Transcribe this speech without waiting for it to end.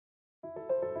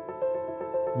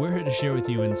We're here to share with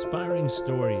you inspiring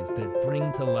stories that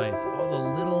bring to life all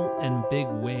the little and big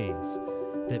ways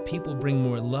that people bring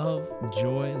more love,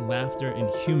 joy, laughter, and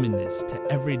humanness to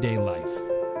everyday life.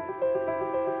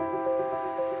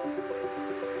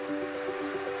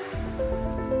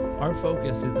 Our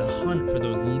focus is the hunt for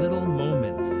those little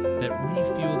moments that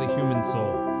refuel the human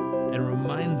soul and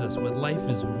reminds us what life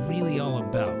is really all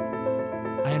about.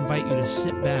 I invite you to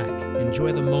sit back,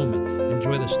 enjoy the moments,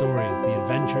 enjoy the stories, the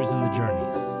adventures, and the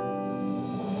journeys.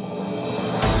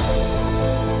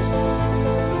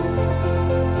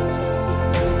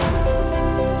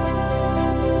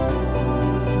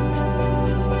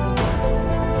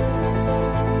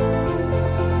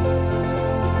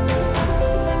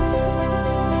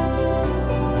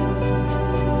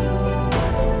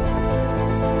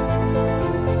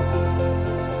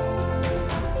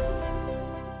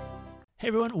 Hey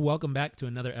everyone, welcome back to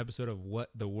another episode of What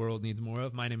the World Needs More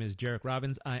Of. My name is Jarek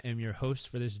Robbins. I am your host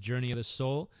for this Journey of the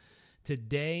Soul.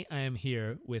 Today I am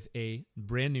here with a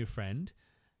brand new friend,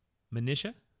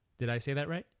 Manisha. Did I say that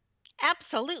right?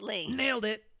 Absolutely. Nailed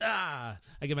it. I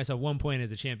give myself 1 point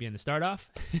as a champion to start off.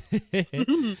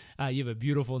 You have a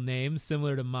beautiful name,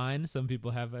 similar to mine. Some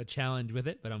people have a challenge with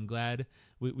it, but I'm glad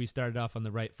we started off on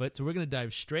the right foot. So we're going to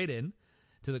dive straight in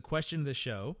to the question of the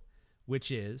show,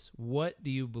 which is, what do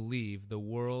you believe the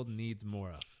world needs more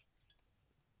of?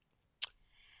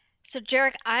 So,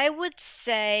 Jarek, I would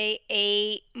say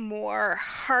a more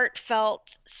heartfelt,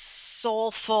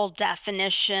 soulful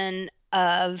definition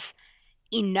of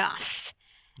enough.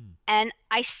 And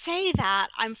I say that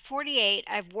I'm 48.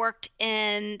 I've worked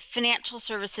in financial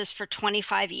services for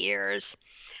 25 years.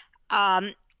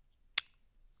 I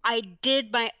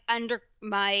did my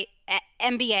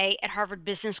MBA at Harvard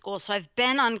Business School, so I've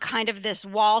been on kind of this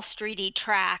Wall Streety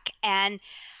track, and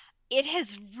it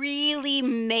has really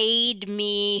made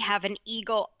me have an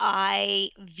eagle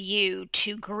eye view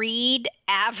to greed,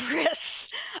 avarice,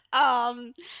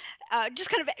 just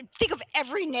kind of think of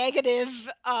every negative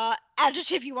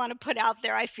adjective you want to put out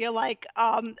there. I feel like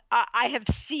I have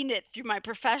seen it through my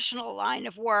professional line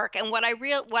of work, and what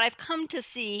I've come to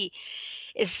see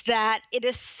is that it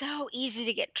is so easy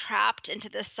to get trapped into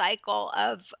this cycle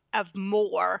of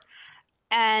more.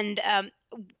 And I've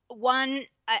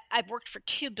worked for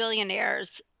two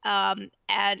billionaires, and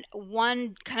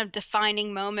one kind of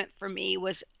defining moment for me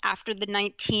was after the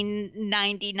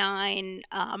 1999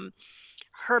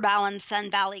 Herb Allen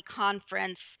Sun Valley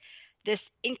Conference. This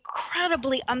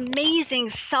incredibly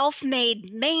amazing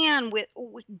self-made man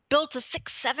built a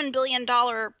 $6-7 billion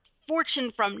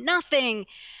fortune from nothing,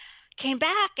 came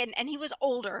back, and he was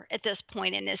older at this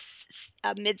point, in his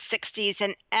mid 60s,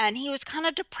 and he was kind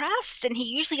of depressed, and he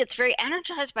usually gets very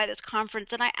energized by this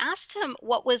conference. And I asked him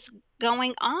what was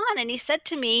going on, and he said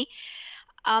to me,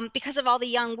 because of all the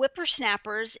young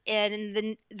whippersnappers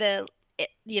in the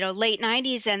late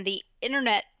 90s and the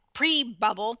internet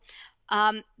pre-bubble,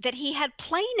 that he had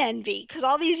plane envy because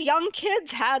all these young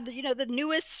kids had the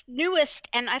newest.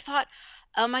 And I thought,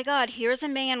 oh my God, here's a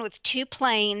man with 2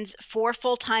 planes, 4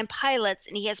 full-time pilots,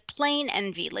 and he has plane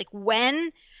envy. Like,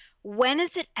 when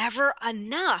is it ever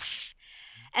enough?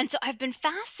 And so I've been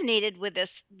fascinated with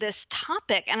this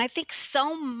topic, and I think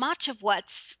so much of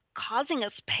what's causing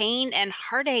us pain and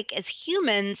heartache as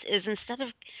humans is, instead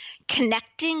of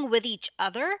connecting with each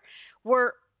other,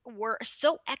 we're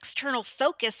so external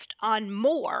focused on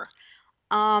more.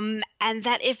 And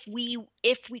that if we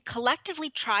collectively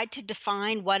tried to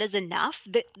define what is enough,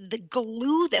 the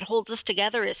glue that holds us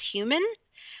together as human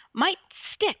might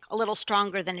stick a little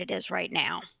stronger than it is right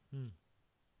now.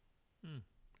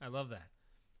 I love that.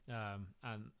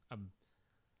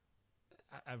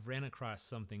 I've ran across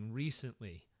something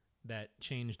recently that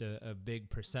changed a big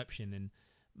perception, and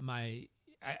I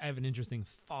have an interesting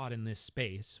thought in this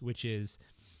space, which is,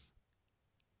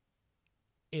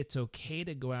 it's okay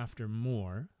to go after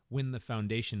more when the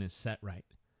foundation is set right.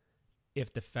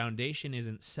 If the foundation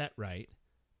isn't set right,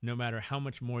 no matter how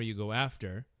much more you go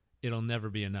after, it'll never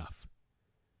be enough.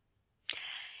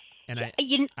 And I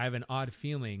have an odd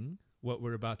feeling what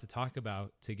we're about to talk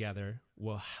about together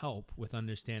will help with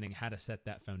understanding how to set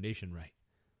that foundation right.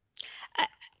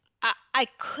 I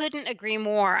couldn't agree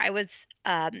more. I work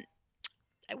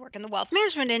in the wealth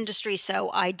management industry,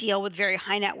 so I deal with very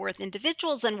high net worth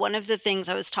individuals. And one of the things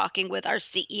I was talking with our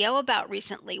CEO about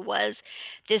recently was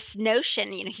this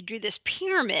notion, he drew this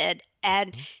pyramid,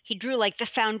 and he drew like the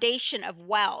foundation of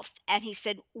wealth. And he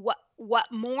said,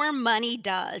 what more money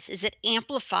does is it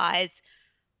amplifies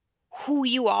who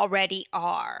you already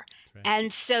are. Right.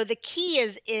 And so the key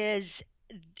is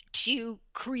to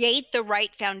create the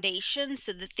right foundation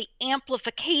so that the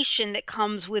amplification that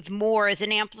comes with more is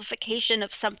an amplification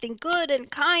of something good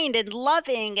and kind and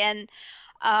loving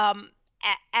um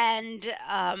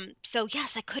so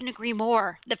yes, I couldn't agree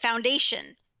more. The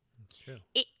foundation. That's true.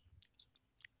 It,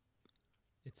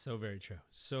 It's so very true.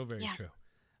 So very yeah. true.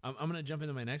 I'm going to jump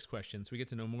into my next question so we get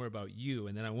to know more about you,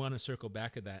 and then I want to circle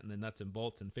back at that and the nuts and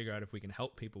bolts and figure out if we can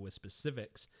help people with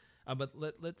specifics. But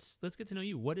let's get to know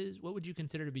you. What would you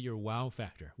consider to be your wow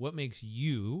factor? What makes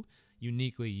you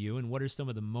uniquely you, and what are some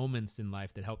of the moments in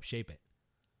life that help shape it?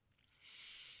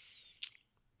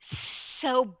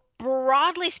 So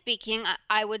broadly speaking,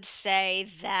 I would say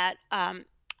that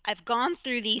I've gone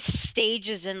through these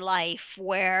stages in life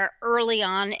where early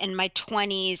on in my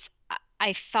 20s,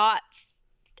 I thought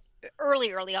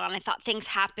early on, I thought things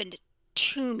happened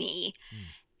to me. Mm.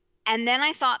 And then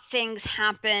I thought things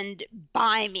happened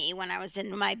by me when I was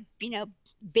in my,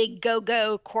 big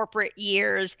go corporate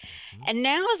years. Hmm. And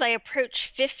now as I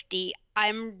approach 50,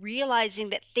 I'm realizing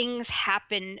that things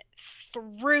happen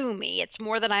through me. It's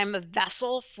more that I'm a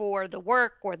vessel for the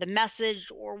work or the message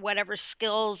or whatever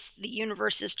skills the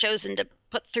universe has chosen to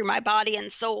put through my body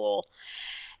and soul.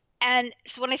 And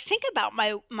so when I think about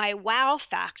my wow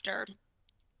factor,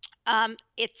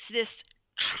 it's this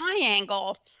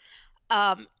triangle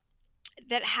um,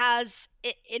 that has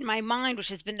in my mind, which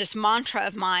has been this mantra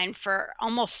of mine for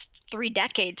almost 3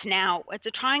 decades now. It's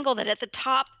a triangle that at the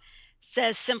top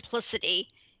says simplicity,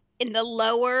 in the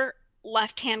lower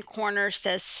left hand corner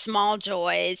says small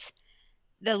joys,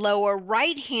 the lower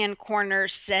right hand corner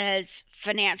says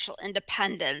financial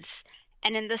independence,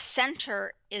 and in the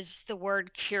center is the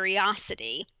word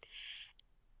curiosity.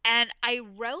 And I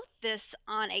wrote this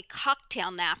on a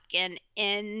cocktail napkin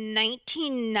in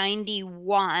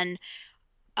 1991,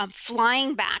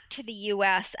 flying back to the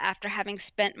US after having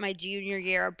spent my junior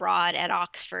year abroad at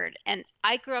Oxford. And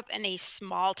I grew up in a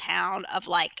small town of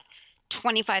like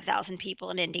 25,000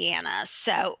 people in Indiana.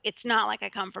 So it's not like I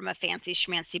come from a fancy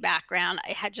schmancy background.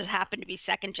 I had just happened to be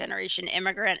second generation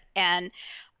immigrant. And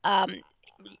um,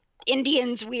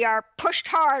 Indians, we are pushed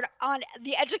hard on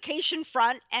the education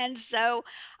front. And so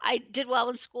I did well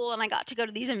in school and I got to go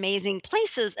to these amazing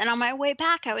places. And on my way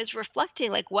back, I was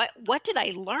reflecting like, what did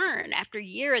I learn after a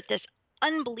year at this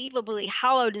unbelievably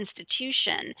hallowed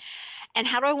institution? And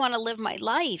how do I want to live my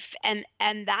life? And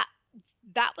that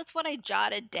was what I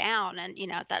jotted down. And,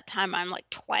 at that time I'm like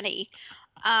 20.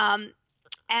 Um,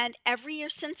 and every year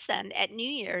since then, at New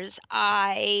Year's,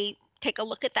 I take a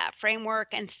look at that framework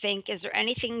and think, is there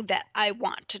anything that I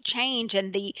want to change?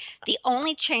 And the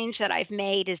only change that I've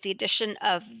made is the addition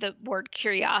of the word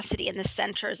curiosity in the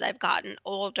center as I've gotten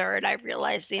older, and I've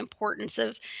realized the importance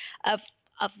of of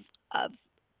of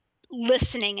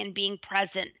listening and being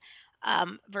present,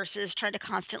 versus trying to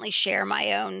constantly share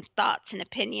my own thoughts and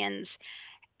opinions.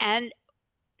 And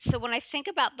so when I think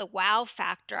about the wow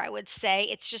factor, I would say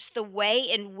it's just the way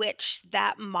in which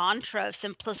that mantra of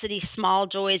simplicity, small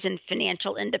joys, and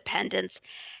financial independence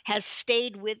has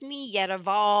stayed with me, yet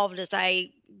evolved as I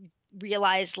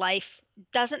realize life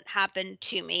doesn't happen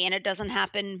to me and it doesn't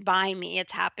happen by me.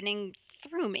 It's happening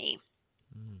through me.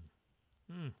 Mm.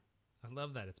 Mm. I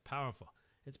love that. It's powerful.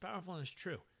 It's powerful and it's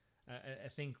true. I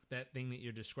think that thing that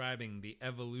you're describing, the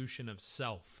evolution of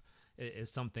self,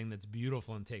 is something that's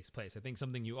beautiful and takes place. I think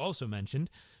something you also mentioned,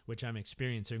 which I'm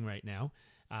experiencing right now,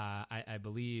 I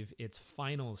believe it's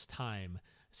finals time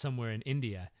somewhere in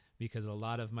India because a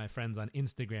lot of my friends on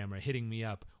Instagram are hitting me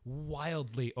up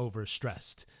wildly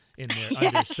overstressed in their Yes.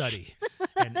 understudy.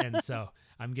 And so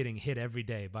I'm getting hit every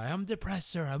day by, I'm depressed,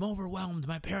 sir. I'm overwhelmed.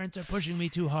 My parents are pushing me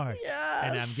too hard.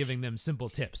 And Yes. I'm giving them simple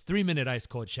tips. 3-minute ice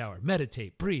cold shower,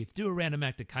 meditate, breathe, do a random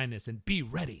act of kindness, and be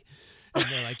ready. And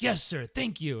they're like, yes, sir,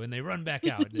 thank you. And they run back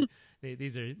out.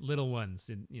 These are little ones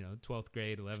in 12th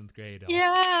grade, 11th grade.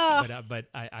 Yeah. But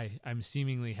I'm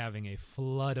seemingly having a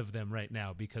flood of them right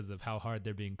now because of how hard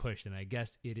they're being pushed. And I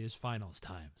guess it is finals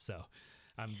time. So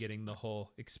I'm getting the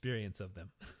whole experience of them.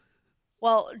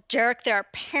 Well, Jarek, there are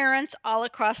parents all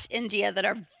across India that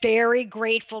are very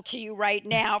grateful to you right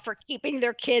now for keeping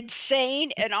their kids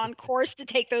sane and on course to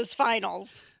take those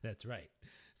finals. That's right.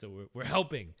 So we're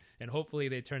helping, and hopefully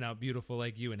they turn out beautiful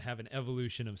like you and have an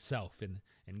evolution of self and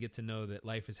get to know that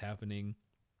life is happening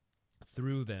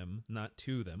through them, not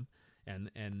to them. And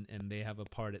they have a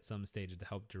part at some stage to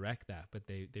help direct that, but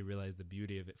they realize the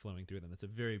beauty of it flowing through them. That's a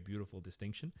very beautiful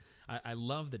distinction. I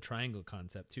love the triangle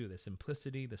concept too, the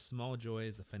simplicity, the small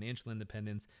joys, the financial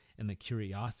independence, and the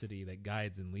curiosity that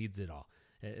guides and leads it all.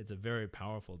 It's a very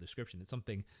powerful description. It's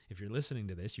something, if you're listening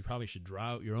to this, you probably should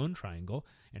draw out your own triangle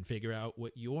and figure out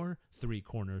what your three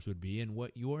corners would be and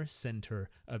what your center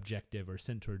objective or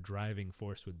center driving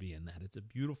force would be in that. It's a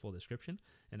beautiful description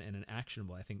and an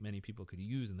actionable, I think many people could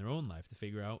use in their own life to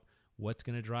figure out what's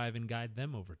going to drive and guide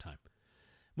them over time.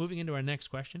 Moving into our next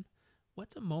question,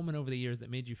 what's a moment over the years that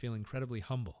made you feel incredibly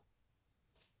humble?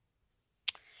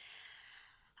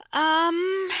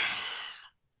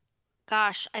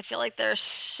 Gosh, I feel like there's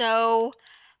so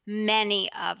many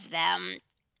of them.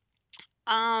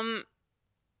 Um,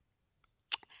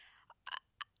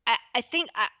 I think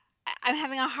I'm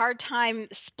having a hard time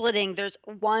splitting. There's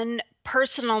one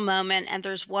personal moment and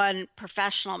there's one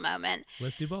professional moment.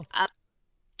 Let's do both.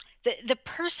 The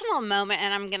personal moment,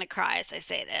 and I'm gonna cry as I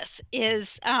say this,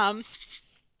 is I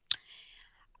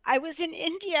was in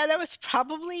India and I was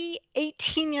probably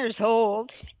 18 years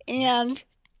old, and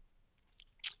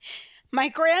my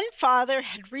grandfather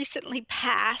had recently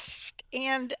passed,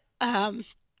 and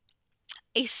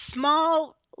a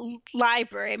small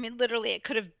library, I mean, literally, it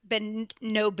could have been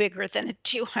no bigger than a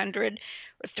 200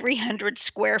 or 300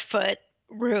 square foot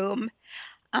room,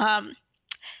 um,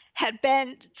 had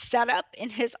been set up in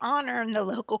his honor in the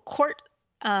local court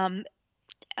um,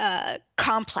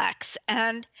 complex.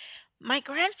 And my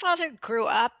grandfather grew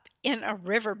up in a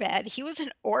riverbed. He was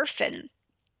an orphan.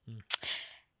 Hmm.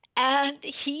 And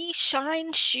he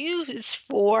shined shoes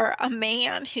for a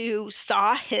man who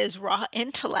saw his raw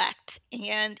intellect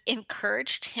and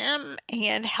encouraged him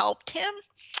and helped him.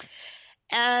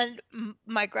 And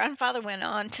my grandfather went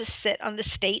on to sit on the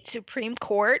state Supreme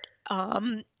Court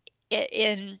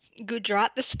in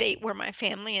Gujarat, the state where my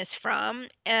family is from.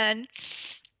 And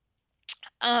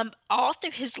all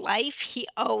through his life, he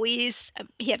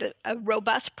had a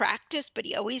robust practice, but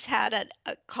he always had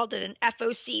called it an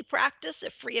FOC practice,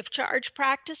 a free of charge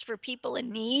practice for people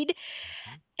in need.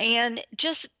 And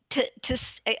just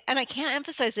and I can't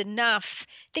emphasize enough,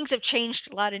 things have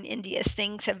changed a lot in India.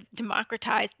 Things have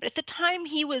democratized, but at the time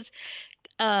he was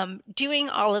doing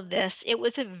all of this, it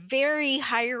was a very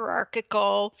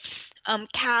hierarchical,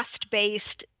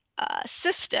 caste-based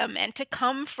system, and to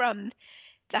come from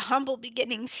the humble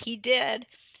beginnings he did,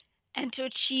 and to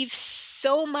achieve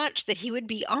so much that he would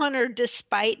be honored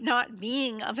despite not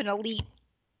being of an elite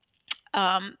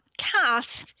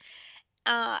caste,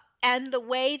 and the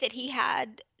way that he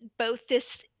had both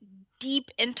this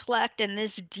deep intellect and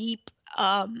this deep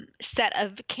set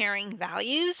of caring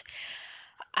values,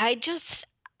 I just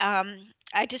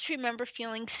remember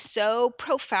feeling so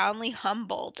profoundly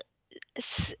humbled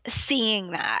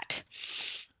seeing that.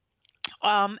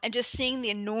 And just seeing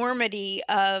the enormity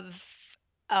of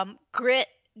grit,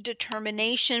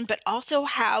 determination, but also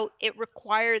how it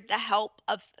required the help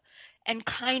of and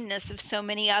kindness of so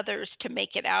many others to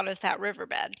make it out of that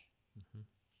riverbed. Mm-hmm.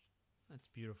 That's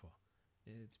beautiful.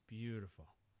 It's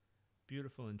beautiful.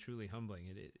 Beautiful and truly humbling.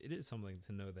 It is humbling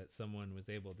to know that someone was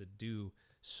able to do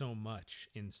so much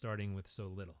in starting with so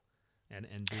little.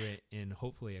 And do it in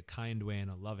hopefully a kind way and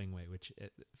a loving way, which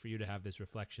for you to have this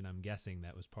reflection, I'm guessing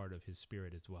that was part of his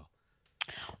spirit as well.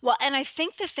 Well, and I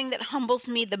think the thing that humbles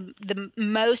me the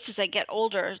most as I get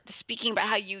older, speaking about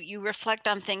how you reflect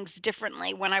on things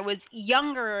differently. When I was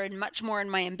younger and much more in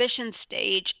my ambition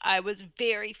stage, I was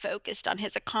very focused on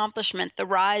his accomplishment, the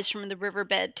rise from the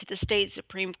riverbed to the state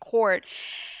Supreme Court.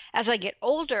 As I get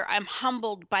older, I'm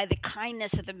humbled by the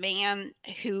kindness of the man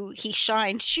who he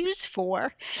shined shoes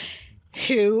for,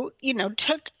 who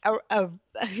took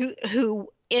who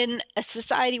in a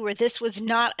society where this was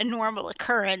not a normal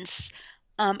occurrence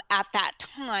at that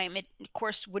time, it of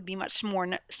course would be much more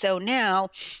so now,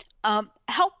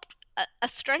 helped a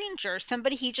stranger,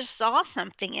 somebody he just saw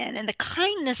something in, and the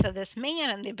kindness of this man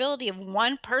and the ability of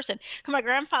one person who my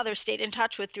grandfather stayed in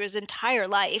touch with through his entire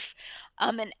life,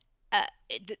 and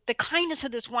the kindness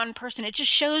of this one person, it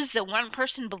just shows that one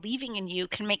person believing in you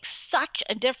can make such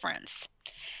a difference.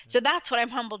 So that's what I'm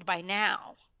humbled by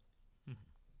now.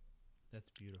 That's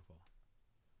beautiful.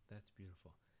 That's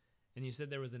beautiful. And you said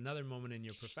there was another moment in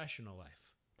your professional life.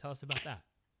 Tell us about that.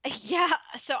 Yeah,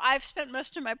 so I've spent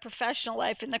most of my professional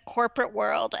life in the corporate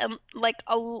world, and like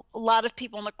a lot of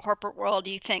people in the corporate world,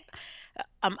 you think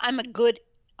I'm a good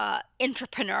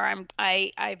entrepreneur.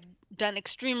 I've done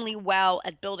extremely well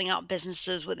at building out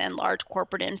businesses within large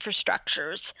corporate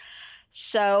infrastructures.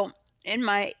 So in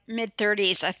my mid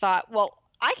 30s, I thought, well,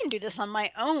 I can do this on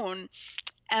my own.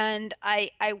 And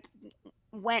I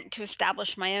went to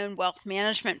establish my own wealth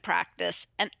management practice,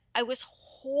 and I was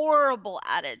horrible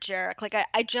at it, Jarek. Like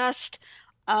I just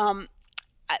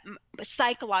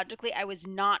psychologically, I was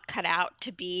not cut out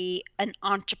to be an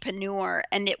entrepreneur,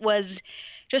 and it was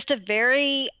just a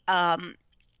very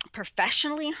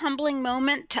professionally humbling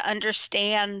moment to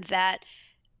understand that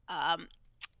um,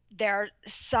 there are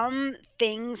some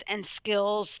things and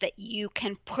skills that you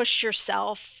can push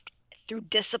yourself through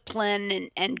discipline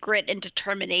and grit and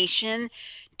determination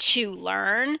to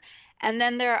learn. And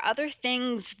then there are other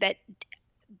things that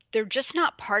they're just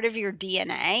not part of your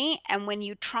DNA. And when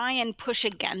you try and push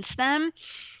against them,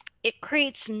 it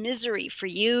creates misery for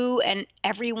you and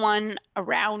everyone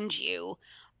around you.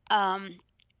 Um,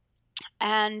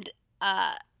 and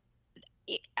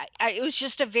it was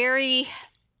just it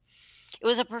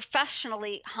was a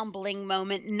professionally humbling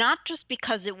moment, not just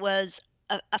because it was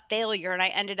a failure and I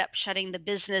ended up shutting the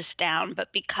business down,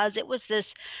 but because it was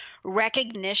this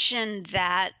recognition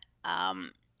that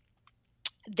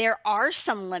there are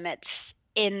some limits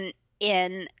in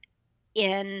in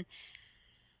in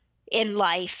in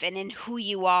life and in who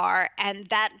you are, and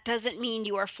that doesn't mean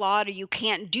you are flawed or you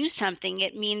can't do something.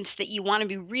 It means that you want to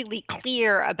be really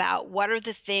clear about what are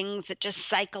the things that just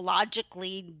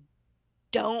psychologically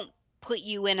don't put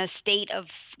you in a state of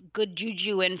good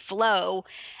juju and flow,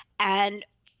 and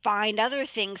find other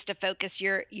things to focus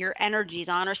your energies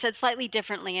on. Or said slightly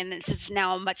differently, and this is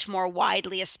now a much more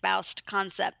widely espoused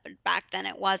concept, but back then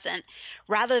it wasn't.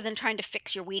 Rather than trying to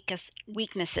fix your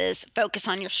weaknesses, focus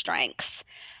on your strengths.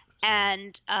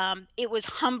 And it was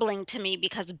humbling to me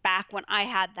because back when I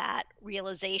had that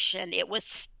realization, it was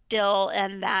still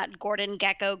in that Gordon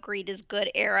Gekko greed is good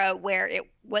era where it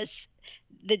was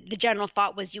the general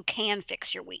thought was you can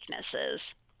fix your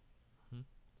weaknesses.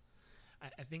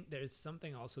 I think there's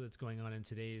something also that's going on in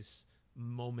today's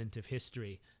moment of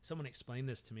history. Someone explained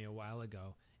this to me a while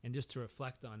ago, and just to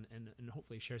reflect on and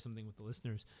hopefully share something with the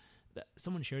listeners, that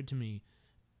someone shared to me,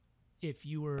 if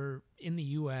you were in the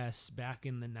U.S. back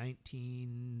in the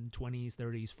 1920s,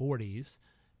 30s, 40s,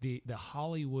 the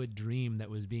Hollywood dream that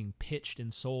was being pitched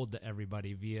and sold to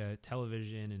everybody via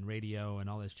television and radio and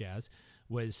all this jazz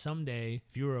was someday,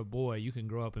 if you were a boy, you can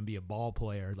grow up and be a ball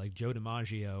player like Joe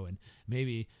DiMaggio, and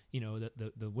maybe,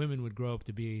 the women would grow up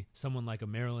to be someone like a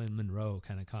Marilyn Monroe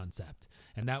kind of concept.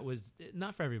 And that was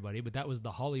not for everybody, but that was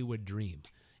the Hollywood dream.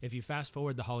 If you fast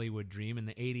forward the Hollywood dream in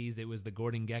the 80s, it was the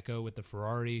Gordon Gekko with the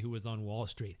Ferrari who was on Wall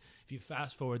Street. If you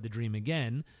fast forward the dream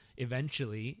again,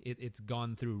 eventually it's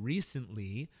gone through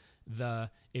recently.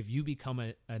 If you become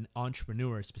an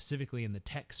entrepreneur, specifically in the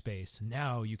tech space,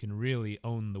 now you can really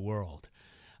own the world.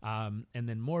 And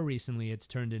then more recently, it's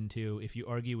turned into, if you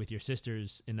argue with your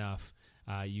sisters enough,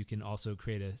 you can also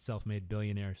create a self-made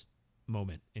billionaire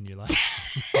moment in your life.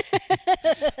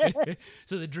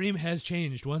 So the dream has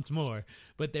changed once more.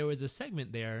 But there was a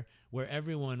segment there where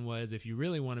everyone was, if you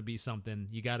really want to be something,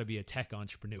 you got to be a tech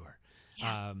entrepreneur.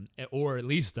 Yeah. Or at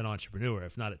least an entrepreneur,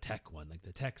 if not a tech one. Like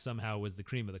the tech somehow was the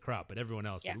cream of the crop, but everyone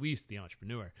else, at least the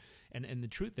entrepreneur. And the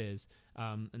truth is,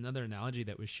 another analogy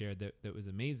that was shared that was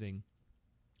amazing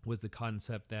was the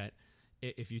concept that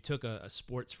if you took a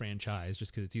sports franchise,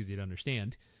 just because it's easy to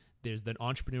understand, there's the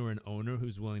entrepreneur and owner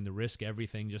who's willing to risk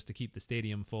everything just to keep the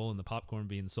stadium full and the popcorn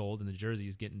being sold and the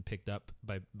jerseys getting picked up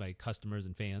by customers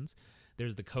and fans.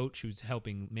 There's the coach who's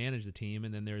helping manage the team,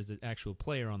 and then there's the actual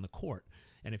player on the court.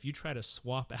 And if you try to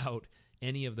swap out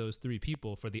any of those three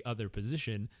people for the other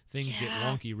position, things get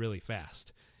wonky really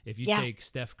fast. If you take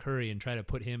Steph Curry and try to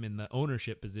put him in the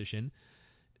ownership position,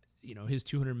 his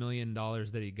 $200 million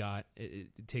that he got, it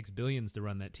takes billions to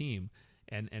run that team.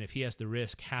 And if he has to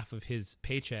risk half of his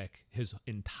paycheck, his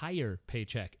entire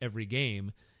paycheck every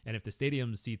game, and if the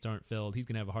stadium seats aren't filled, he's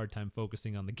going to have a hard time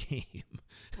focusing on the game.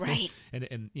 Right.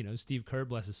 and Steve Kerr,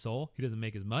 bless his soul, he doesn't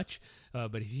make as much.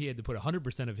 But if he had to put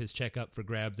 100% of his check up for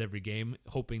grabs every game,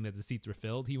 hoping that the seats were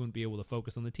filled, he wouldn't be able to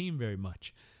focus on the team very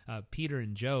much. Peter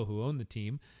and Joe, who own the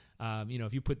team,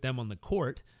 if you put them on the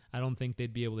court, I don't think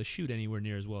they'd be able to shoot anywhere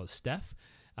near as well as Steph.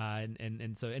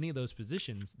 And so any of those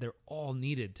positions, they're all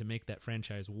needed to make that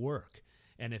franchise work.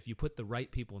 And if you put the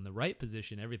right people in the right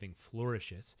position, everything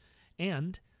flourishes.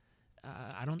 And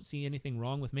I don't see anything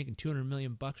wrong with making $200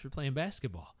 million for playing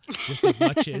basketball. Just as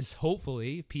much as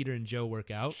hopefully Peter and Joe work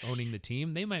out owning the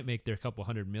team, they might make their couple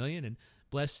 $100 million. And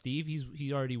bless Steve,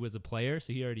 he already was a player,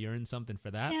 so he already earned something for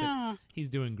that. Yeah. But he's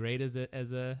doing great as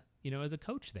a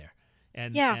coach there.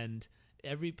 And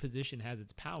every position has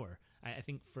its power. I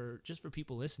think for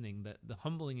people listening, that the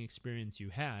humbling experience you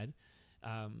had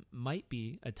might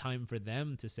be a time for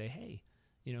them to say, hey,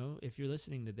 if you're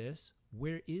listening to this,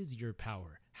 where is your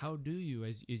power? How do you,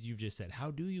 as you've just said,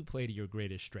 how do you play to your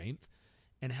greatest strength?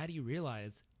 And how do you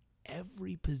realize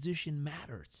every position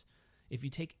matters? If you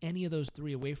take any of those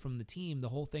three away from the team, the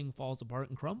whole thing falls apart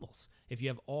and crumbles. If you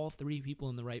have all three people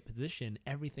in the right position,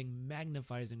 everything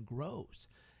magnifies and grows.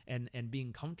 And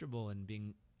being comfortable and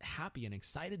being happy and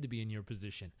excited to be in your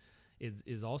position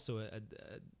is also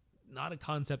not a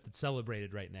concept that's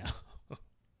celebrated right now.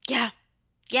 Yeah.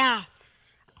 Yeah.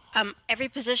 Every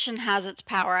position has its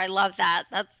power. I love that.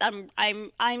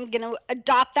 I'm gonna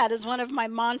adopt that as one of my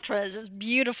mantras. It's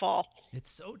beautiful. It's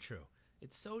so true.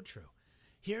 It's so true.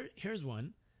 Here's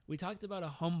one. We talked about a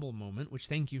humble moment, which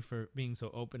thank you for being so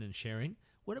open and sharing.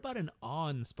 What about an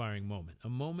awe-inspiring moment? A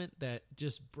moment that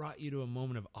just brought you to a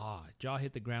moment of awe. Jaw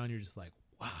hit the ground, you're just like,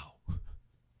 wow.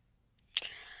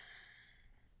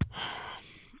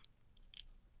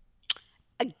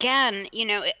 Again,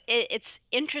 it's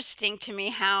interesting to me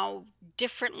how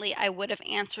differently I would have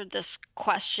answered this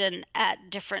question at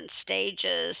different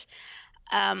stages.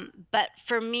 But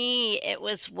for me, it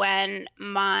was when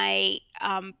my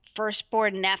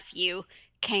firstborn nephew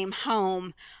came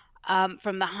home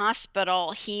from the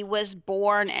hospital. He was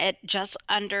born at just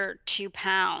under 2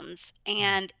 pounds,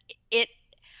 and it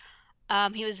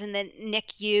he was in the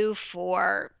NICU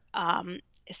for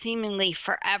seemingly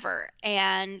forever.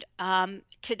 And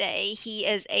today he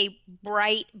is a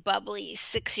bright, bubbly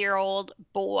 6-year-old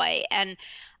boy. And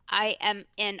I am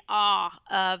in awe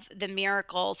of the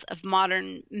miracles of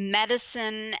modern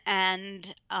medicine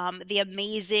and the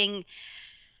amazing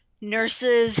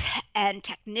nurses and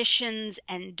technicians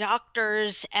and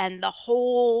doctors and the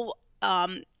whole uh,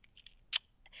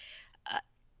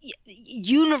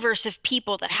 universe of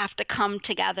people that have to come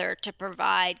together to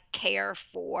provide care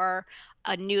for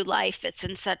a new life that's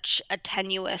in such a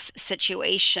tenuous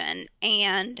situation.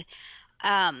 And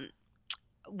um,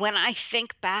 when I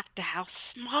think back to how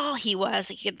small he was,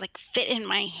 he could like fit in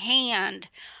my hand.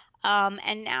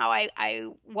 And now I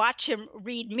watch him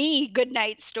read me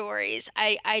goodnight stories.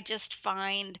 I just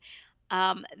find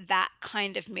that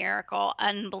kind of miracle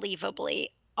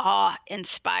unbelievably awe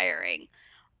inspiring.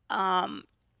 Um,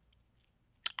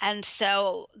 and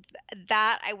so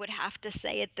that I would have to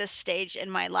say at this stage in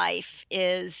my life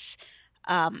is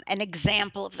an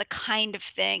example of the kind of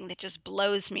thing that just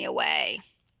blows me away.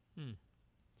 Hmm.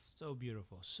 So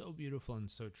beautiful and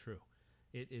so true.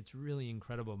 It's really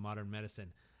incredible, modern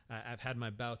medicine. I've had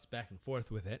my bouts back and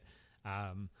forth with it.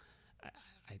 Um,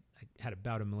 I had a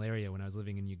bout of malaria when I was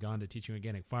living in Uganda teaching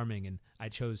organic farming, and I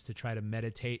chose to try to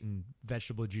meditate and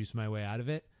vegetable juice my way out of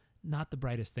it. Not the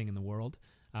brightest thing in the world,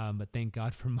 but thank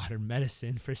God for modern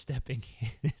medicine for stepping in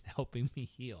and helping me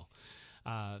heal.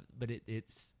 But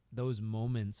it's those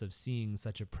moments of seeing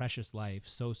such a precious life,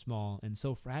 so small and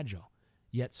so fragile,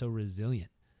 yet so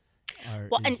resilient,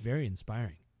 Well, is very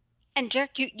inspiring. and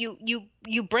Jack,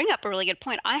 you bring up a really good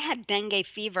point. I had dengue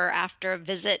fever after a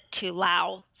visit to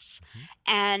Laos,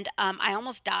 Mm-hmm. and I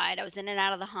almost died. I was in and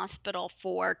out of the hospital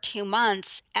for 2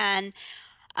 months, and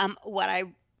what I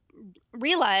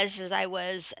realized as I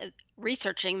was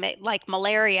researching that, like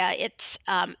malaria, it's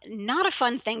not a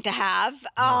fun thing to have,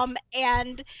 No.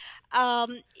 and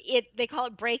it they call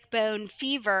it breakbone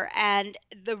fever. And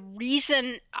the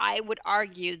reason I would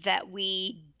argue that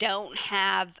we don't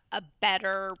have a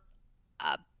better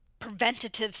uh,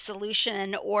 preventative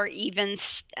solution or even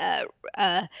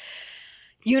uh,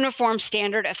 uniform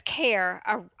standard of care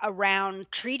around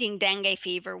treating dengue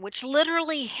fever, which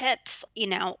literally hits,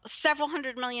 several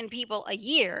hundred million people a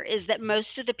year, is that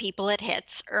most of the people it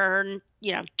hits earn,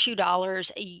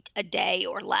 $2 a day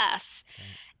or less. That's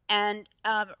right. And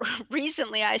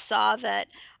recently I saw that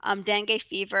dengue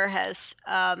fever has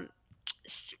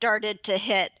started to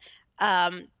hit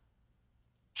um,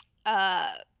 uh,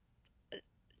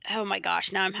 oh my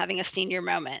gosh, now I'm having a senior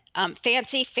moment.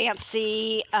 Fancy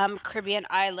Caribbean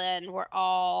island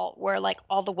where like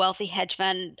all the wealthy hedge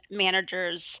fund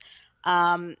managers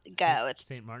Saint go. It's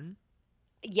Saint Martin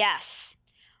yes.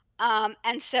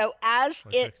 And so as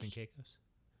or Turks and it's Caicos.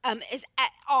 is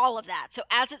at all of that. So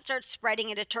as it starts spreading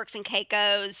into Turks and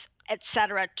Caicos,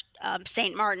 etc.,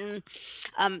 St. Martin,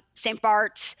 St.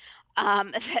 Bart's,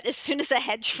 that as soon as a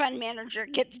hedge fund manager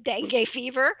gets dengue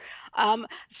fever,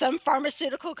 some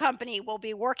pharmaceutical company will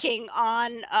be working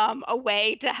on a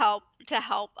way to help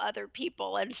other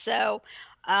people. And so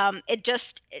it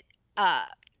just uh,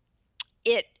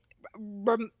 it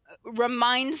rem-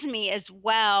 reminds me as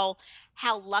well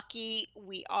how lucky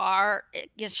we are.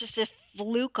 It's just a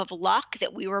fluke of luck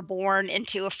that we were born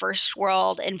into a first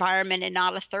world environment and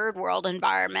not a third world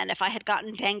environment. If I had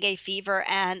gotten dengue fever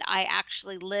and I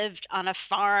actually lived on a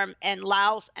farm in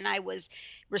Laos and I was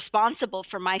responsible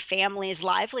for my family's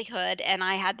livelihood and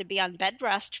I had to be on bed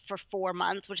rest for 4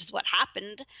 months, which is what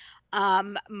happened,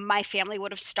 my family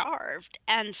would have starved.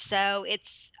 And so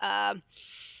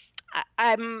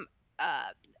I'm uh,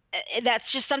 that's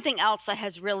just something else that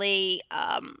has really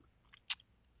uh,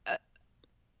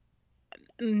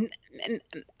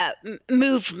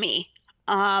 move me.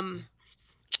 I'm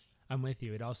with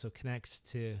you. It also connects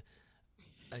to,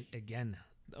 again,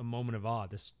 a moment of awe.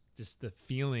 This just the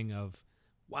feeling of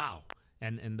wow,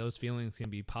 and those feelings can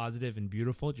be positive and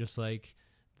beautiful, just like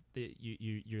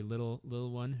your little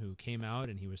one who came out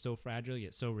and he was so fragile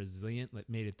yet so resilient,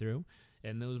 made it through.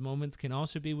 And those moments can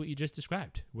also be what you just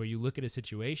described, where you look at a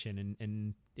situation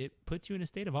and it puts you in a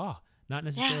state of awe. Not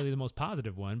necessarily the most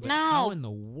positive one, but how in the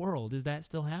world is that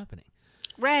still happening?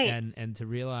 Right. And to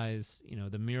realize,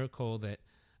 the miracle that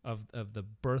of the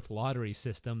birth lottery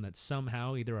system, that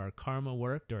somehow either our karma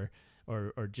worked or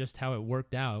just how it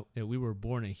worked out, that we were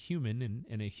born a human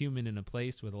and a human in a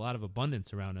place with a lot of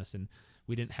abundance around us, and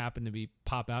we didn't happen to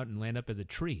pop out and land up as a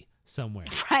tree somewhere.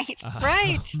 Right.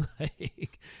 Right.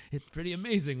 It's pretty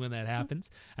amazing when that happens.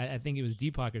 I think it was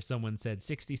Deepak or someone said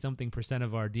 60-something%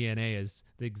 of our DNA is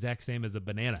the exact same as a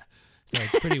banana. So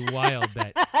it's pretty wild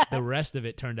that the rest of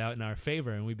it turned out in our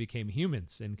favor and we became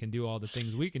humans and can do all the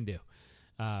things we can do.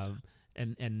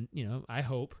 And I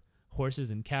hope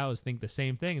horses and cows think the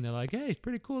same thing, and they're like, hey, it's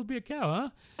pretty cool to be a cow, huh?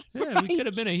 Yeah, right. We could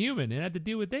have been a human and had to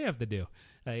do what they have to do.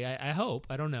 I hope.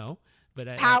 I don't know. But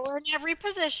power in every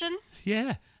position.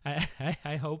 Yeah.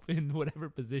 I hope in whatever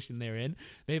position they're in,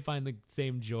 they find the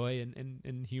same joy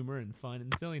and humor and fun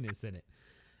and silliness in it.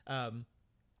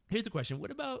 Here's the question.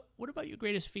 What about your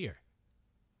greatest fear?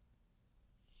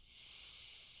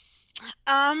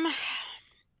 My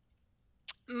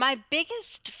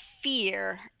biggest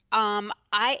fear,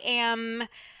 I am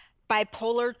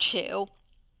bipolar 2,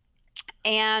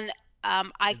 and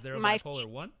Is there a bipolar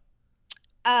 1?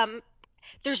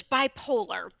 There's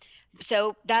bipolar.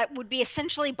 So that would be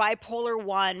essentially bipolar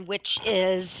 1, which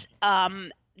is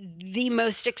the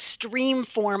most extreme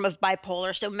form of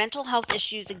bipolar. So mental health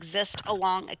issues exist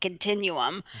along a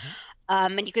continuum.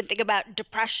 And you can think about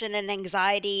depression and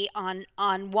anxiety on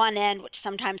one end, which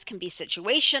sometimes can be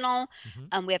situational.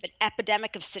 We have an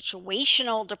epidemic of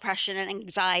situational depression and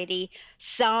anxiety.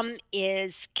 Some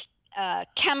is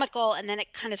chemical, and then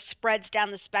it kind of spreads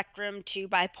down the spectrum to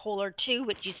bipolar 2,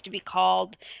 which used to be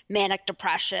called manic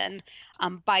depression.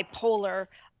 Bipolar,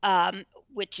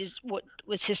 which is what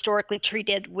was historically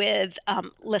treated with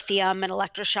lithium and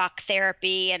electroshock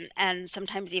therapy and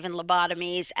sometimes even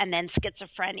lobotomies, and then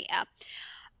schizophrenia.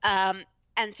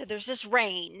 And so there's this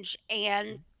range,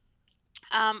 and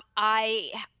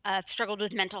I struggled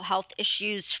with mental health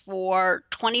issues for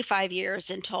 25 years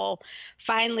until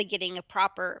finally getting a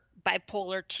proper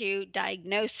bipolar 2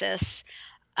 diagnosis.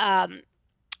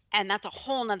 And that's a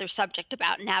whole nother subject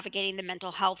about navigating the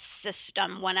mental health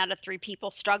system. 1 out of 3 people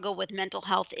struggle with mental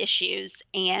health issues,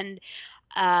 and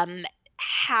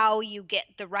how you get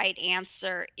the right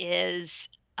answer is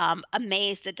a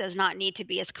maze that does not need to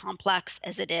be as complex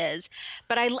as it is.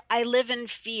 But I live in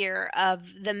fear of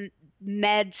the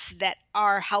meds that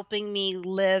are helping me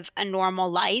live a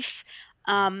normal life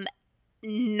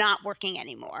not working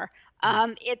anymore.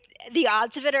 The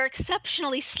odds of it are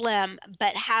exceptionally slim,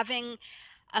 but having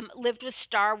lived with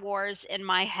Star Wars in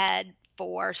my head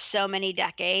for so many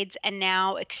decades, and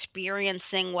now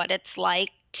experiencing what it's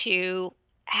like to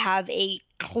have a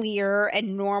clear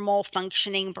and normal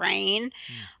functioning brain,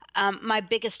 my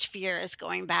biggest fear is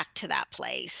going back to that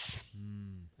place.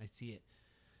 I see it.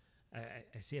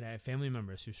 I see it. I have family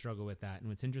members who struggle with that. And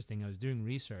what's interesting, I was doing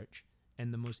research,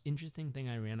 and the most interesting thing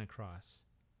I ran across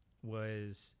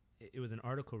was it was an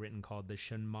article written called The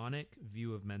Shamanic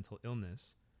View of Mental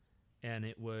Illness. And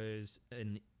it was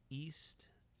an East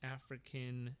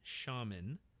African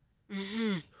shaman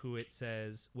who, it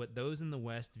says, what those in the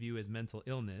West view as mental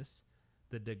illness,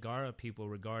 the Dagara people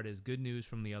regard as good news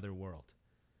from the other world.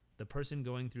 The person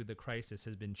going through the crisis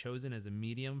has been chosen as a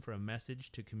medium for a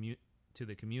message to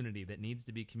the community that needs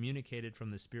to be communicated from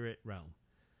the spirit realm.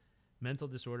 Mental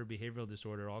disorder, behavioral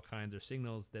disorder, all kinds are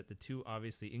signals that the two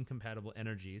obviously incompatible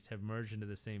energies have merged into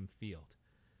the same field.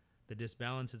 The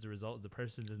disbalance as a result is the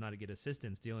person does not get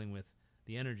assistance dealing with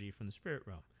the energy from the spirit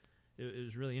realm. It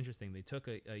was really interesting. They took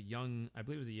a young, I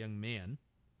believe it was a young man,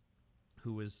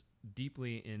 who was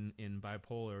deeply in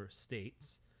bipolar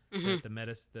states,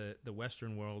 that the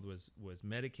Western world was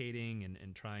medicating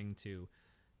and trying to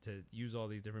use all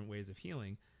these different ways of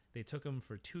healing. They took him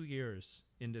for 2 years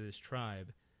into this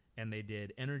tribe, and they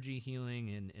did energy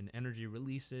healing and energy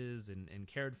releases and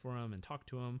cared for him and talked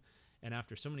to him. And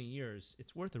after so many years,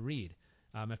 it's worth a read.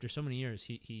 After so many years,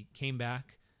 he came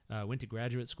back, went to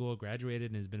graduate school,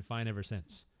 graduated, and has been fine ever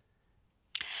since.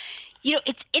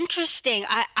 It's interesting.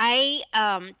 I've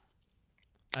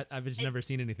just never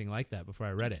seen anything like that before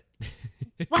I read it.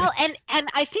 Well, and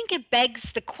I think it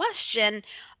begs the question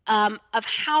of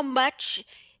how much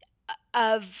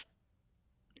of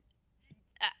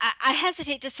I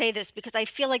hesitate to say this because I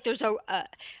feel like there's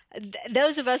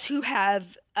those of us who have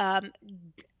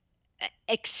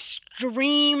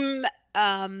extreme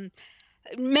um,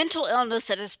 mental illness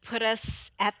that has put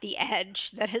us at the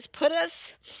edge, that has put us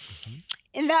Mm-hmm.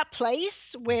 in that place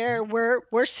Mm-hmm. where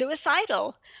we're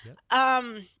suicidal, Yep.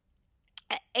 um,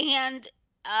 and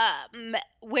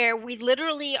where we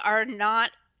literally are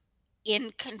not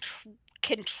in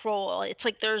control. It's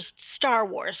like there's Star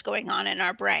Wars going on in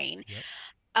our brain. Yep.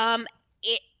 Um,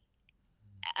 it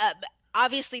uh,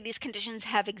 Obviously these conditions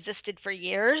have existed for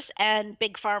years and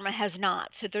big pharma has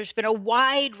not. So there's been a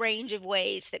wide range of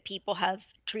ways that people have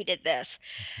treated this.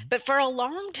 Mm-hmm. But for a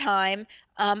long time,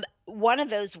 one of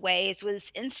those ways was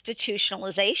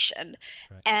institutionalization.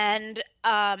 Right. And,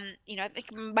 I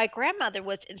think my grandmother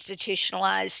was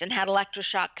institutionalized and had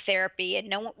electroshock therapy, and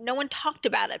no one talked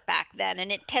about it back then.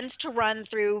 And it tends to run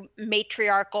through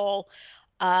matriarchal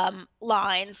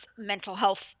lines, mental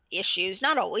health issues,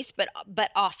 not always, but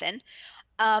often.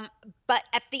 Um, but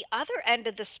at the other end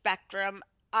of the spectrum,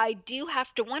 I do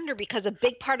have to wonder because a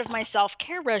big part of my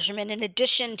self-care regimen, in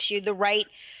addition to the right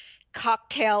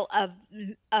cocktail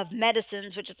of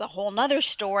medicines, which is a whole nother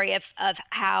story of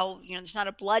how there's not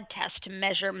a blood test to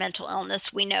measure mental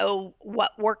illness. We know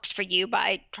what works for you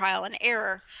by trial and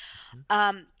error. Mm-hmm.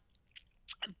 Um,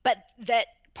 but that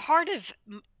part of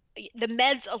the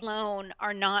meds alone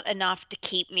are not enough to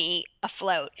keep me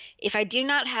afloat. If I do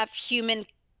not have human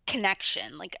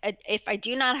connection, like if I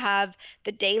do not have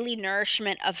the daily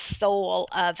nourishment of soul,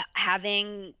 of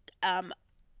having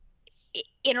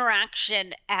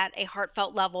interaction at a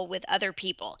heartfelt level with other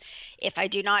people, if I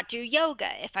do not do yoga,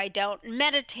 if I don't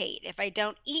meditate, if I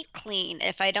don't eat clean,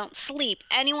 if I don't sleep,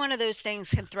 any one of those things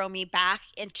can throw me back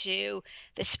into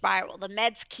the spiral. The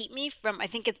meds keep me from, I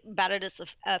think it's about it as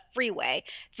a freeway.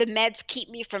 The meds keep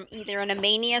me from either in a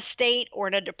mania state or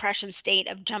in a depression state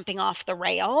of jumping off the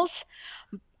rails.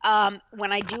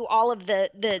 When I do all of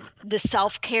the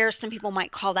self care, some people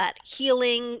might call that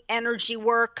healing energy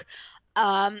work.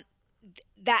 Um,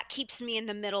 that keeps me in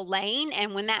the middle lane.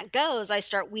 And when that goes, I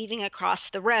start weaving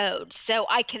across the road. So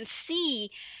I can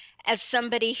see, as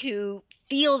somebody who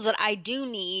feels that I do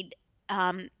need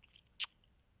um,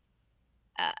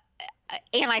 uh,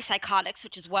 antipsychotics,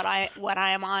 which is what I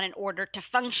am on in order to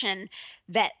function,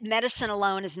 that medicine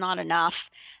alone is not enough.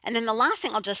 And then the last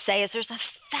thing I'll just say is there's a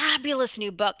fabulous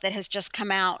new book that has just come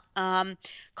out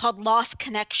called Lost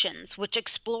Connections, which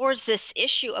explores this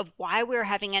issue of why we're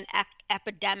having an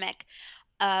epidemic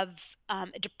of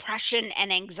depression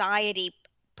and anxiety,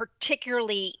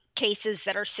 particularly cases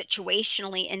that are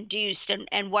situationally induced,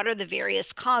 and what are the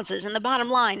various causes. And the bottom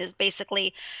line is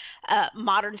basically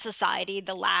modern society,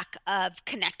 the lack of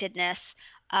connectedness,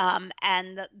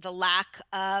 and the lack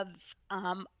of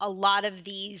a lot of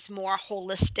these more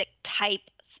holistic type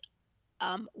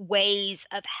ways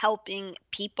of helping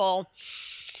people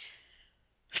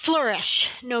flourish,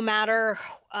 no matter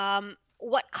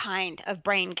what kind of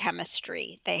brain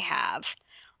chemistry they have.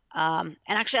 And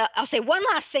actually, I'll say one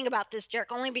last thing about this,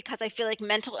 Derek, only because I feel like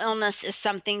mental illness is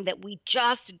something that we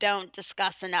just don't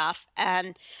discuss enough.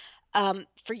 And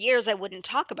for years, I wouldn't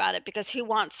talk about it because who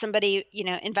wants somebody,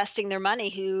 investing their money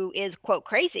who is, quote,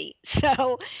 crazy?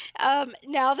 So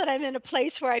now that I'm in a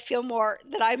place where I feel more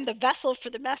that I'm the vessel for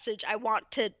the message, I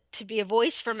want to be a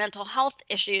voice for mental health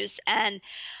issues. And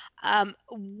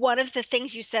one of the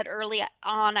things you said early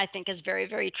on, I think, is very,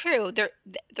 very true.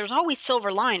 There's always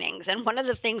silver linings, and one of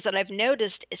the things that I've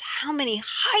noticed is how many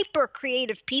hyper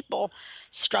creative people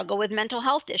struggle with mental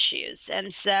health issues.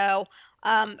 And so,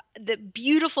 the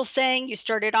beautiful saying you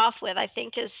started off with, I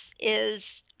think,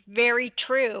 is very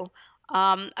true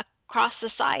across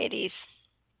societies.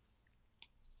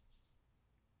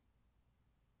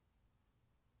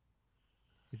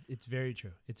 It's very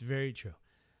true. It's very true.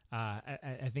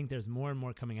 I think there's more and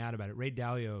more coming out about it. Ray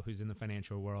Dalio, who's in the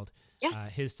financial world, Yeah.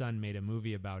 his son made a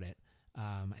movie about it.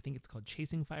 I think it's called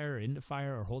Chasing Fire or Into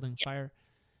Fire or Holding Fire.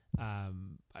 I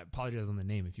apologize on the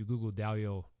name. If you Google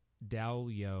Dalio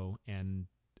and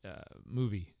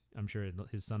movie, I'm sure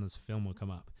his son's film will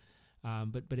come up.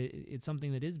 But it's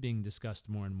something that is being discussed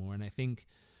more and more. And I think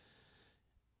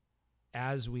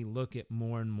as we look at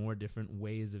more and more different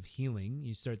ways of healing,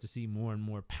 you start to see more and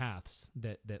more paths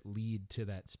that lead to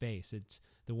that space. It's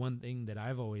the one thing that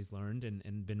I've always learned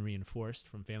and been reinforced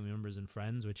from family members and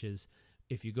friends, which is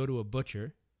if you go to a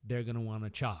butcher, they're going to want to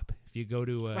chop. If you go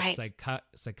to a Right.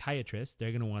 psychiatrist,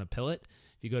 they're going to want to pill it.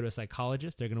 If you go to a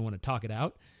psychologist, they're going to want to talk it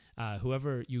out.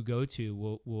 Whoever you go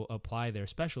to will apply their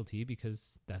specialty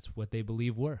because that's what they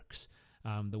believe works.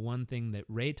 The one thing that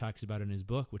Ray talks about in his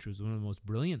book, which was one of the most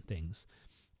brilliant things,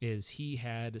 is he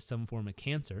had some form of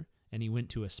cancer and he went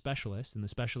to a specialist, and the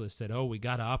specialist said, "Oh, we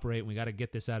got to operate, and we got to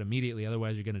get this out immediately,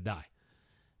 otherwise you're going to die."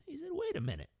 He said, "Wait a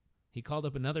minute." He called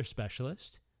up another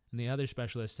specialist, and the other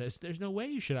specialist says, "There's no way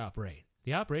you should operate.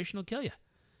 The operation will kill you."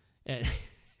 And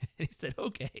he said,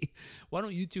 "Okay, why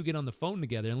don't you two get on the phone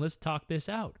together and let's talk this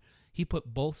out?" He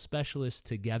put both specialists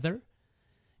together,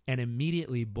 and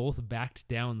immediately both backed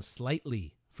down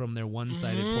slightly from their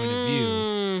one-sided point of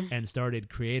view and started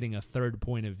creating a third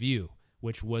point of view,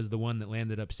 which was the one that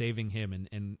landed up saving him,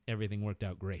 and everything worked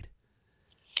out great.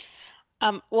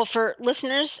 Well, for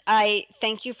listeners, I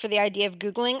thank you for the idea of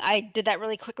Googling. I did that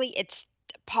really quickly. It's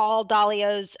Paul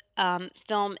Dalio's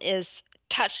film is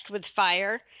Touched with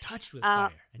Fire. Touched with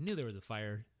Fire. I knew there was a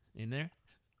fire in there.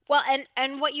 Well,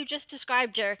 and what you just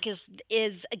described, Derek,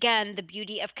 is again the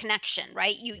beauty of connection,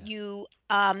 right? You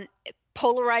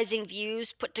polarizing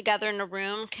views put together in a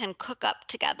room can cook up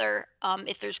together,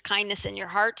 if there's kindness in your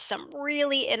heart, some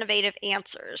really innovative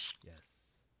answers. Yes.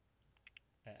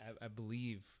 I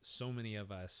believe so many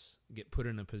of us get put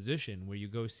in a position where you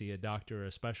go see a doctor or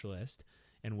a specialist,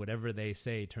 and whatever they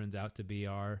say turns out to be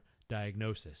our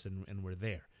diagnosis, and we're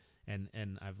there.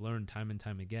 And I've learned time and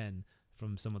time again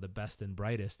from some of the best and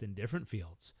brightest in different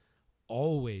fields,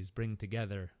 always bring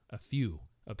together a few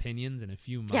opinions and a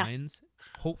few minds.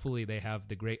 Hopefully they have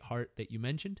the great heart that you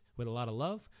mentioned with a lot of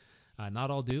love.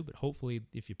 Not all do, but hopefully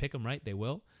if you pick them right, they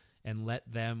will. And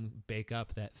let them bake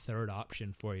up that third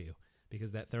option for you,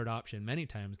 because that third option many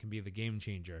times can be the game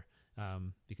changer,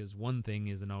 because one thing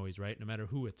isn't always right, no matter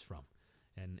who it's from.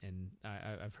 And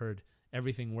I've heard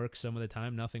everything works some of the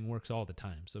time, nothing works all the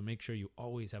time. So make sure you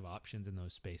always have options in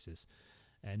those spaces,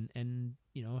 and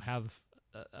have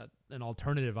an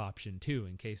alternative option too,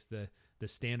 in case the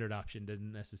standard option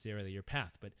doesn't necessarily your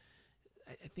path. But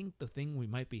I think the thing we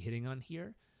might be hitting on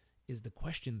here is the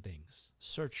question things,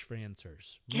 search for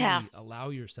answers, really allow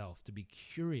yourself to be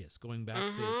curious. Going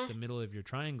back to the middle of your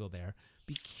triangle there,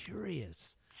 be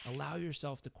curious, allow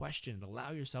yourself to question,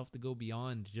 allow yourself to go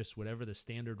beyond just whatever the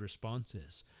standard response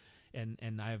is.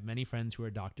 And I have many friends who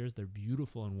are doctors. They're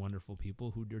beautiful and wonderful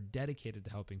people who are dedicated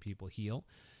to helping people heal.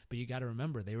 But you got to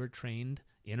remember, they were trained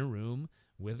in a room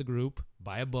with a group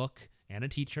by a book and a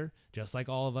teacher, just like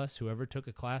all of us who ever took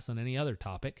a class on any other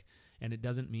topic. And it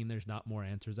doesn't mean there's not more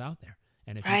answers out there.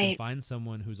 And if you can find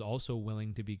someone who's also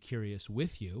willing to be curious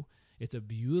with you, it's a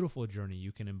beautiful journey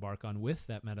you can embark on with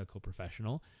that medical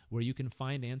professional, where you can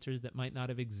find answers that might not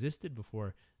have existed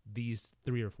before these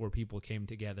 3 or 4 people came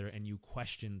together and you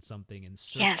questioned something and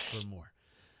searched for more.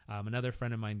 Another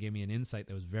friend of mine gave me an insight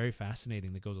that was very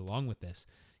fascinating that goes along with this.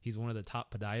 He's one of the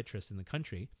top podiatrists in the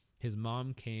country. His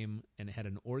mom came and had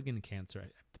an organ cancer. I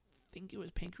think it was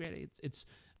pancreatic. It's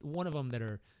one of them that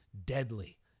are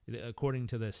deadly. According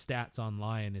to the stats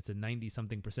online, it's a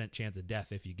 90-something% chance of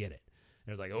death if you get it. And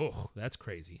I was like, oh, that's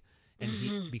crazy. And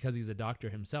he, because he's a doctor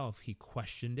himself, he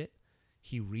questioned it,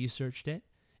 he researched it,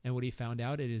 and what he found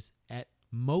out is at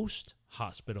most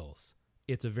hospitals,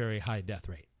 it's a very high death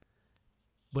rate.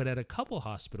 But at a couple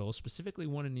hospitals, specifically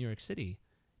one in New York City,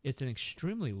 it's an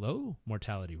extremely low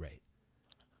mortality rate.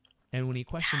 And when he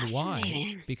questioned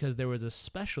why, because there was a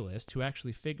specialist who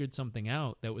actually figured something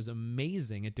out that was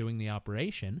amazing at doing the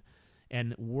operation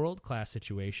and world-class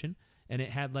situation, and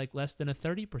it had like less than a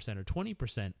 30% or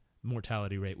 20%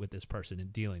 mortality rate with this person in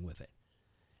dealing with it.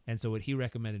 And so what he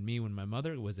recommended me when my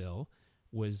mother was ill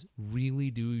was really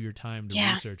do your time to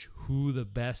research who the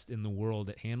best in the world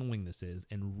at handling this is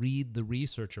and read the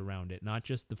research around it, not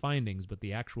just the findings, but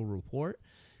the actual report.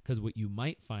 Because what you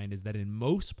might find is that in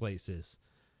most places,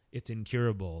 it's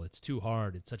incurable, it's too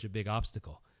hard, it's such a big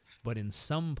obstacle. But in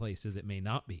some places, it may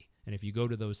not be. And if you go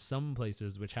to those some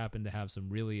places which happen to have some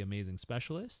really amazing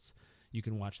specialists, you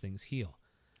can watch things heal.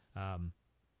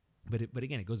 But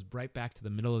again, it goes right back to the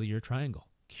middle of your triangle.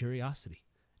 Curiosity,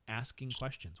 asking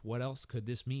questions. What else could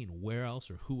this mean? Where else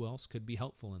or who else could be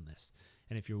helpful in this?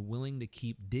 And if you're willing to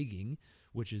keep digging,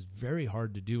 which is very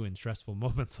hard to do in stressful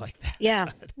moments like that.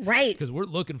 Yeah, right. Because we're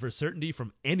looking for certainty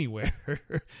from anywhere.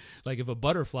 Like if a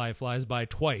butterfly flies by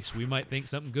twice, we might think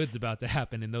something good's about to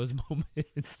happen in those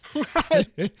moments.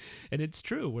 Right. And it's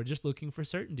true. We're just looking for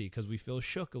certainty because we feel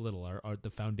shook a little. The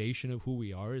foundation of who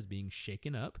we are is being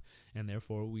shaken up, and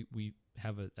therefore we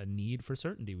have a need for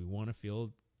certainty. We want to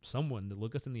feel someone to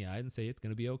look us in the eye and say it's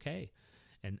going to be okay.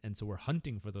 And so we're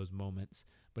hunting for those moments.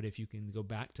 But if you can go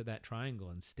back to that triangle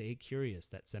and stay curious,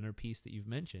 that centerpiece that you've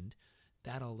mentioned,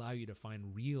 that'll allow you to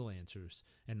find real answers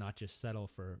and not just settle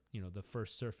for, the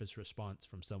first surface response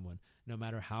from someone, no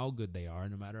matter how good they are,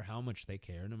 no matter how much they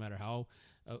care, no matter how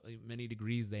many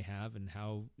degrees they have and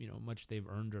how, much they've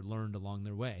earned or learned along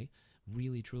their way.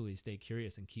 Really, truly stay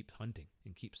curious and keep hunting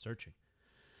and keep searching.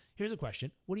 Here's a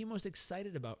question. What are you most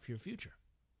excited about for your future?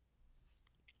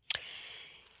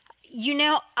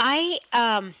 I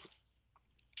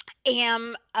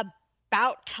am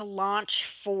about to launch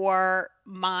for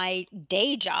my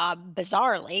day job,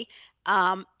 bizarrely,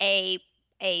 a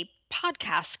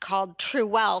podcast called True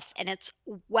Wealth, and it's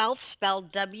wealth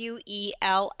spelled WELLTH.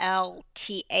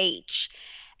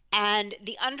 And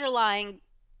the underlying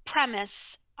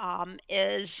premise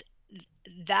is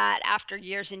that after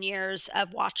years and years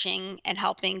of watching and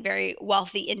helping very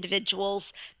wealthy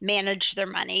individuals manage their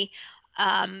money,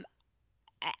 um,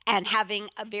 and having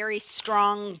a very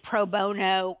strong pro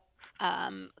bono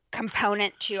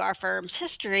component to our firm's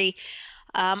history,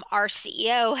 our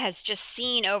CEO has just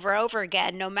seen over and over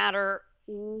again, no matter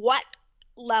what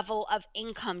level of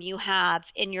income you have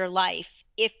in your life,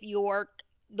 if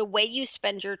the way you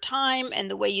spend your time and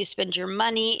the way you spend your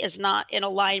money is not in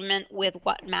alignment with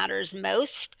what matters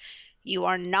most, you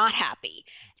are not happy.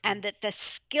 And that the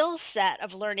skill set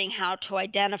of learning how to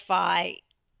identify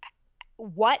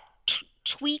what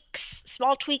tweaks,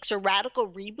 small tweaks or radical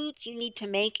reboots you need to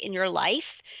make in your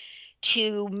life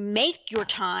to make your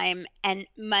time and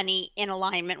money in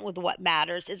alignment with what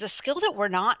matters is a skill that we're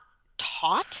not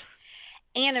taught.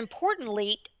 And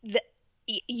importantly,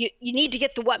 you need to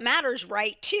get the what matters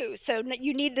right too. So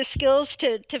you need the skills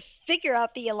to figure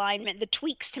out the alignment, the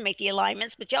tweaks to make the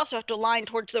alignments, but you also have to align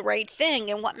towards the right thing.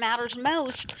 And what matters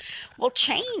most will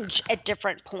change at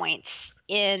different points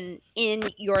in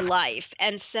your life.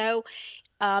 And so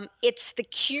it's the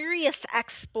curious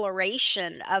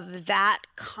exploration of that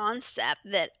concept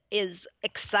that is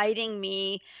exciting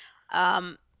me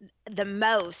the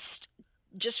most,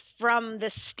 just from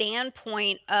the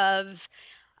standpoint of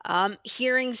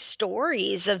hearing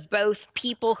stories of both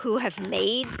people who have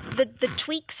made the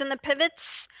tweaks and the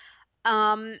pivots,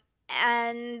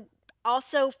 and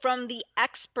also from the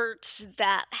experts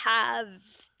that have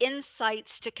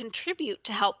insights to contribute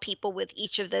to help people with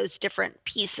each of those different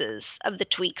pieces of the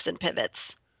tweaks and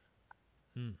pivots.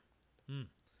 Hmm. Hmm.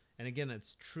 And again,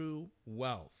 that's True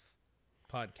Wealth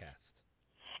Podcast.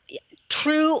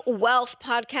 True Wealth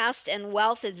Podcast, and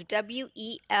wealth is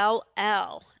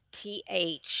WELLTH.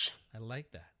 I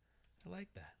like that. I like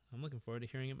that. I'm looking forward to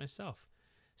hearing it myself.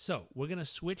 So we're going to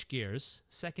switch gears.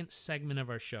 Second segment of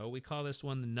our show. We call this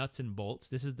one the nuts and bolts.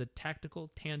 This is the tactical,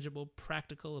 tangible,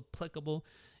 practical, applicable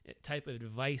type of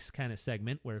advice kind of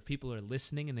segment where if people are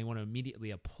listening and they want to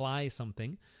immediately apply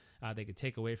something they could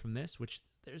take away from this, which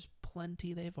there's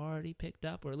plenty they've already picked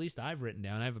up, or at least I've written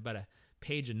down. I have about a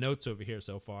page of notes over here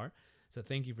so far. So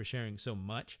thank you for sharing so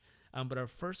much. But our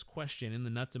first question in the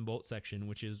nuts and bolts section,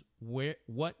 which is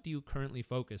what do you currently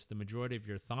focus the majority of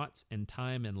your thoughts and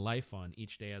time and life on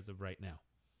each day as of right now?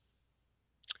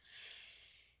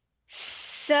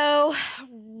 So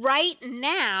right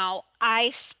now,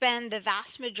 I spend the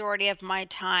vast majority of my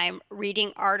time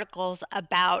reading articles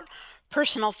about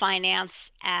personal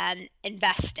finance and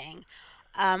investing.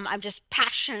 I'm just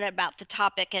passionate about the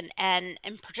topic, and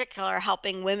in particular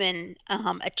helping women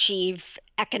achieve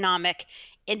economic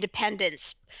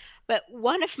independence. But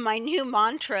one of my new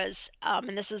mantras,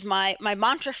 and this is my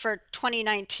mantra for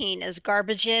 2019, is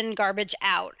garbage in, garbage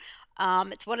out.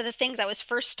 It's one of the things I was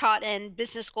first taught in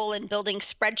business school in building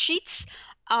spreadsheets.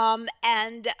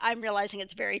 And I'm realizing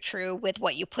it's very true with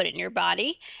what you put in your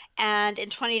body. And in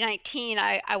 2019,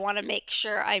 I want to make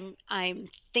sure I'm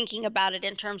thinking about it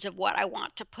in terms of what I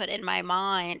want to put in my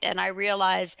mind. And I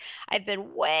realize I've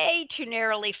been way too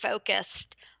narrowly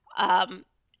focused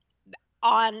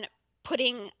on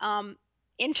putting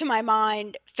into my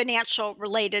mind financial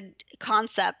related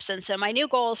concepts. And so my new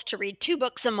goal is to read 2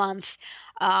 books a month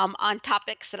on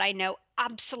topics that I know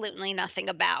absolutely nothing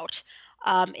about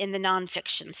in the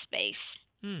nonfiction space.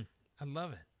 I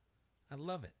love it. I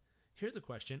love it. Here's a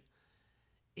question.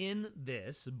 In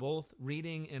this, both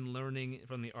reading and learning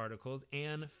from the articles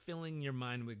and filling your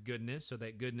mind with goodness so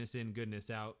that goodness in,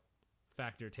 goodness out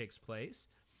factor takes place,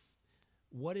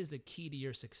 what is the key to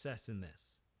your success in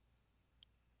this?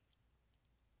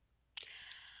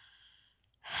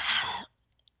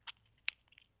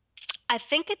 I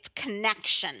think it's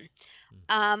connection.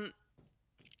 I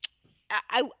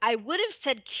would have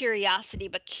said curiosity,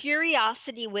 but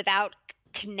curiosity without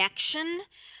connection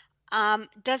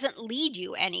doesn't lead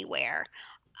you anywhere.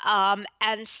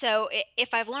 And so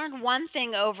if I've learned one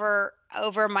thing over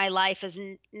my life is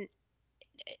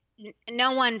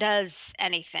no one does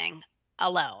anything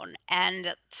alone. And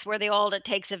that's where the old "it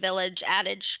takes a village"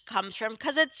 adage comes from,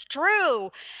 because it's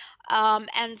true.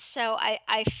 And so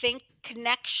I think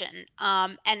connection,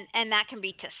 and that can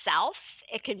be to self,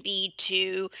 it can be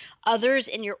to others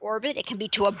in your orbit, it can be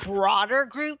to a broader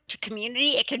group, to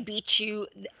community, it can be to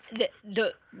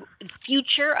the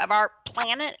future of our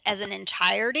planet as an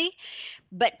entirety.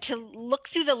 But to look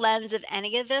through the lens of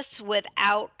any of this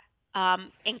without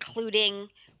including,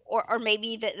 or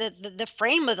maybe the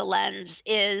frame of the lens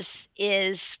is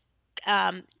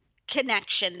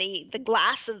connection. The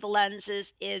glass of the lens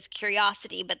is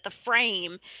curiosity, but the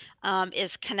frame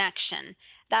is connection.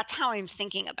 That's how I'm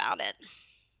thinking about it.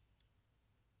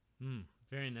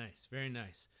 Very nice, very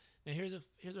nice. Now here's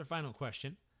our final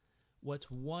question. What's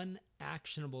one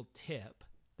actionable tip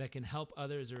that can help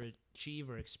others or achieve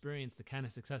or experience the kind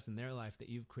of success in their life that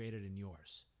you've created in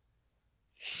yours?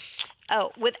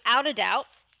 Oh, without a doubt,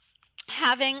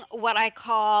 having what I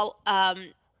call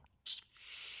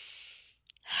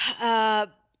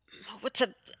what's a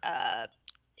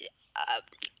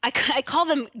I call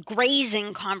them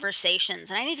grazing conversations,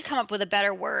 and I need to come up with a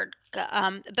better word.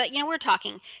 But we're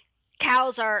talking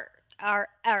cows are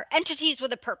entities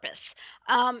with a purpose.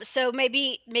 So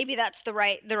maybe that's the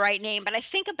right name. But I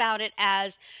think about it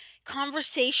as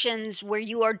conversations where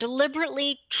you are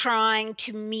deliberately trying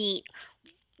to meet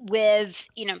with,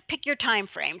 pick your time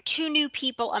frame, 2 new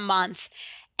people a month,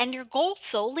 and your goal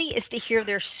solely is to hear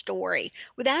their story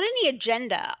without any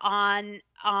agenda on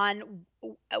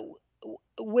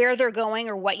where they're going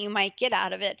or what you might get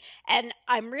out of it. And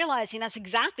I'm realizing that's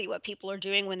exactly what people are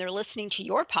doing when they're listening to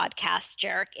your podcast,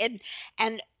 Jarek.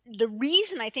 And the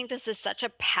reason I think this is such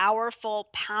a powerful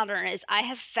pattern is I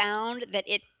have found that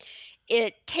it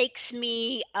takes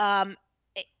me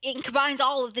it combines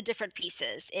all of the different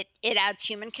pieces. It adds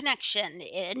human connection.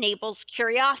 It enables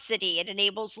curiosity. It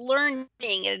enables learning.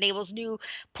 It enables new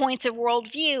points of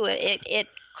worldview. It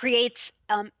creates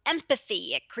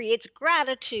empathy. It creates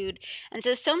gratitude. And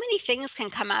so many things can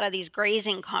come out of these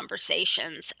grazing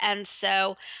conversations. And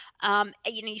so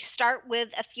you start with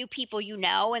a few people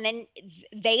and then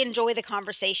they enjoy the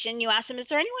conversation. You ask them, is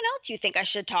there anyone else you think I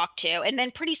should talk to? And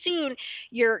then pretty soon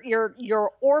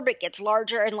your orbit gets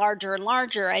larger and larger and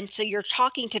larger. And so you're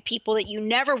talking to people that you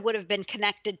never would have been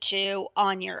connected to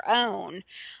on your own.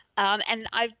 And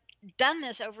I've done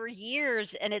this over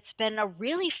years, and it's been a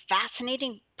really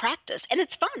fascinating practice, and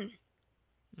it's fun.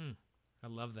 I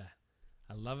love that.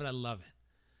 I love it.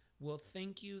 Well,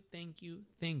 thank you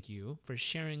for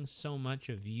sharing so much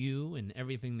of you and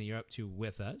everything that you're up to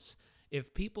with us.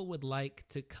 If people would like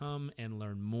to come and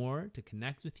learn more, to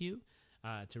connect with you,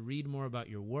 to read more about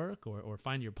your work or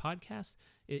find your podcast,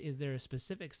 is there a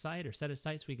specific site or set of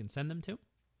sites we can send them to?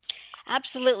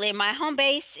 Absolutely. My home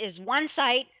base is one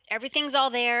site. Everything's all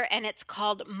there, and it's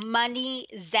called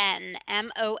MoneyZen,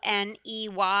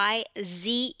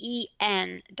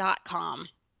 MoneyZen.com.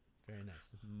 Very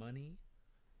nice.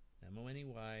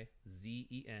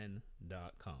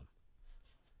 MoneyZen.com.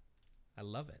 I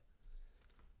love it.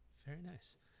 Very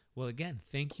nice. Well, again,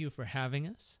 thank you for having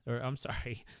us.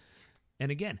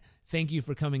 And again, thank you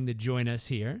for coming to join us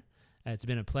here. It's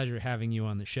been a pleasure having you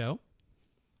on the show.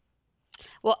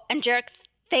 Well, and Jarek,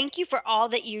 thank you for all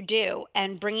that you do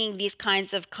and bringing these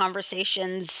kinds of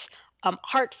conversations,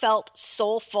 heartfelt,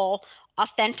 soulful,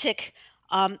 authentic,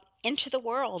 into the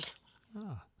world.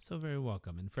 So very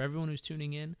welcome. And for everyone who's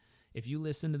tuning in, if you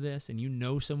listen to this and you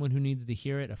know someone who needs to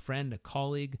hear it, a friend, a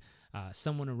colleague,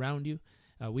 someone around you,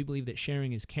 we believe that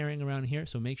sharing is caring around here,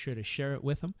 so make sure to share it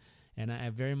with them. And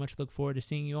I very much look forward to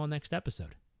seeing you all next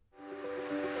episode.